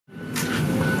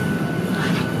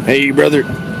Hey, brother.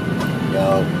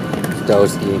 Yo, it's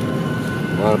Doh-Ski.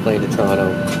 We're on a plane to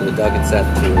Toronto for the Doug and Seth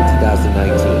Tour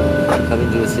 2019.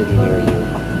 Coming to a city near you.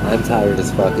 I'm tired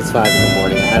as fuck. It's 5 in the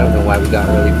morning. I don't know why we got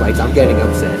early flights. I'm getting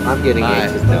upset. I'm getting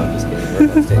anxious. No, I'm just kidding. We're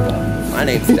about to take off. My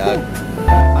name's Doug.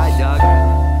 Hi, Doug.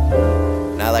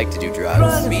 And I like to do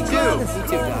drugs. Me too. Me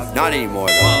too, Doug. Not anymore,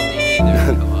 though. Well, me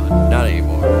neither. Come on. Not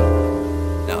anymore.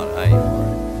 No, not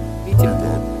anymore. Me too,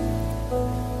 Dad.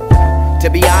 To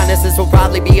be honest, this will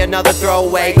probably be another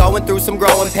throwaway. Going through some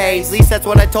growing pains, at least that's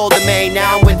what I told the maid.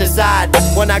 Now I'm with the side.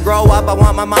 When I grow up, I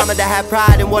want my mama to have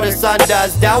pride in what her son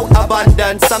does. Doubt,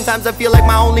 abundance. Sometimes I feel like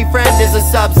my only friend is a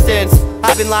substance.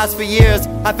 I've been lost for years,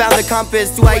 I found the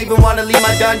compass. Do I even want to leave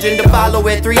my dungeon to follow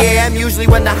it? 3 AM usually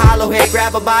when the hollow hit.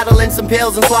 Grab a bottle and some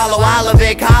pills and swallow all of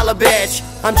it. Holla bitch,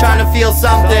 I'm trying to feel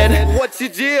something. What's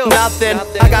your deal? Nothing.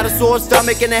 I got a sore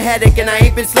stomach and a headache and I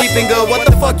ain't been sleeping good. What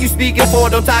the fuck you speaking for?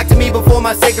 Don't talk to me before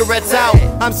my cigarette's out.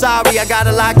 I'm sorry, I got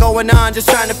a lot going on, just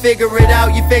trying to figure it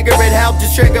out. You figure it helped,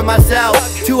 just trigger myself.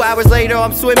 2 hours later,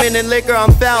 I'm swimming in liquor,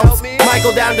 I'm Phelps.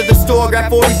 Michael down to the store,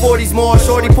 grab 40/40s more.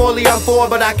 Shorty poorly on 4,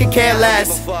 but I could care less.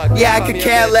 Yeah, I could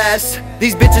care less.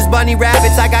 These bitches bunny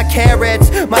rabbits, I got carrots.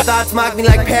 My thoughts mock me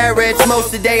like parrots. Most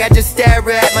of the day I just stare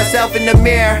at myself in the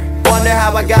mirror. Wonder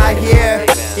how I got here.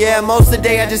 Yeah, most of the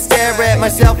day I just stare at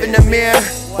myself in the mirror.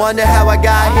 Wonder how I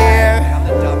got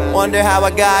here. Wonder how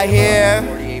I got here.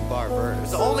 48 bar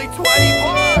verse. Only 20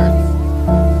 bars.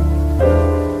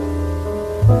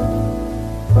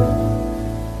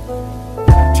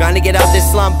 Trying to get out this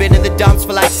slump, been in the dumps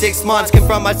for like 6 months.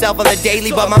 Confront myself on the daily,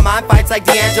 but my mind fights like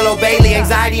D'Angelo Bailey.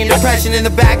 Anxiety and depression in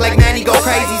the back like Manny go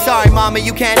crazy. Sorry mama,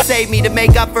 you can't save me. To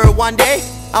make up for it one day,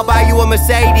 I'll buy you a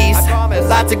Mercedes.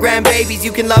 Lots of grandbabies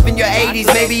you can love in your 80s.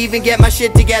 Maybe even get my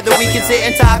shit together. We can sit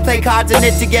and talk, play cards and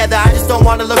knit together. I just don't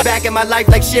wanna look back at my life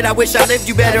like shit. I wish I lived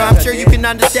you better. I'm sure you can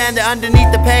understand that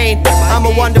underneath the pain, I'm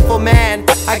a wonderful man.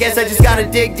 I guess I just gotta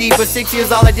dig deeper. 6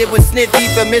 years all I did was snit deep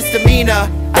for misdemeanor.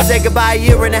 I said goodbye a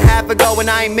year and a half ago and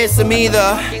I ain't miss him either.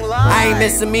 I ain't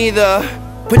miss him either.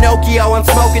 Pinocchio, I'm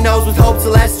smoking those with hopes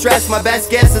of less stress. My best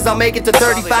guess is I'll make it to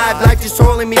 35. Life just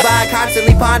trolling me by,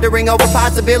 constantly pondering over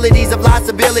possibilities of lost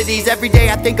abilities. Every day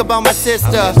I think about my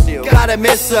sister, gotta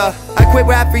miss her. I quit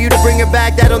rap for you to bring her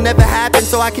back, that'll never happen.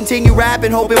 So I continue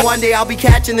rapping, hoping one day I'll be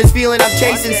catching this feeling I'm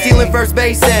chasing. Stealing first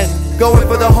base and going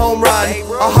for the home run.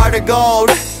 A heart of gold,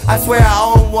 I swear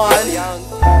I own one.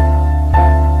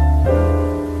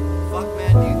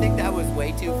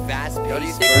 Way too fast paced. Do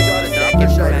you think we got enough?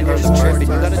 Man, you're just tripping. You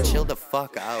gotta chill the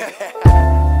fuck out.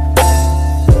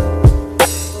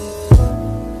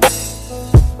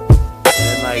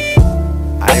 And like,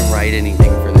 I didn't write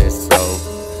anything for this, so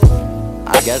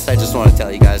I guess I just want to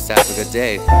tell you guys to have a good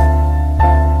day.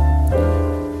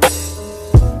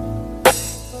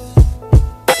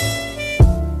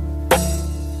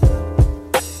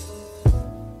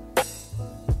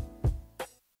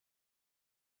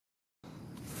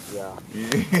 Yeah.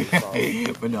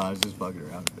 But no, I was just fucking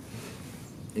around.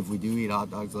 If we do eat hot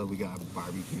dogs though, we gotta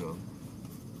barbecue them.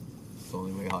 It's the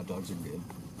only way hot dogs are good.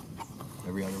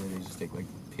 Every other way they just take like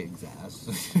pig's ass.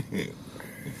 Is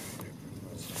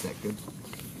that good?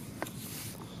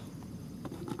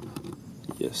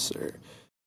 Yes, sir.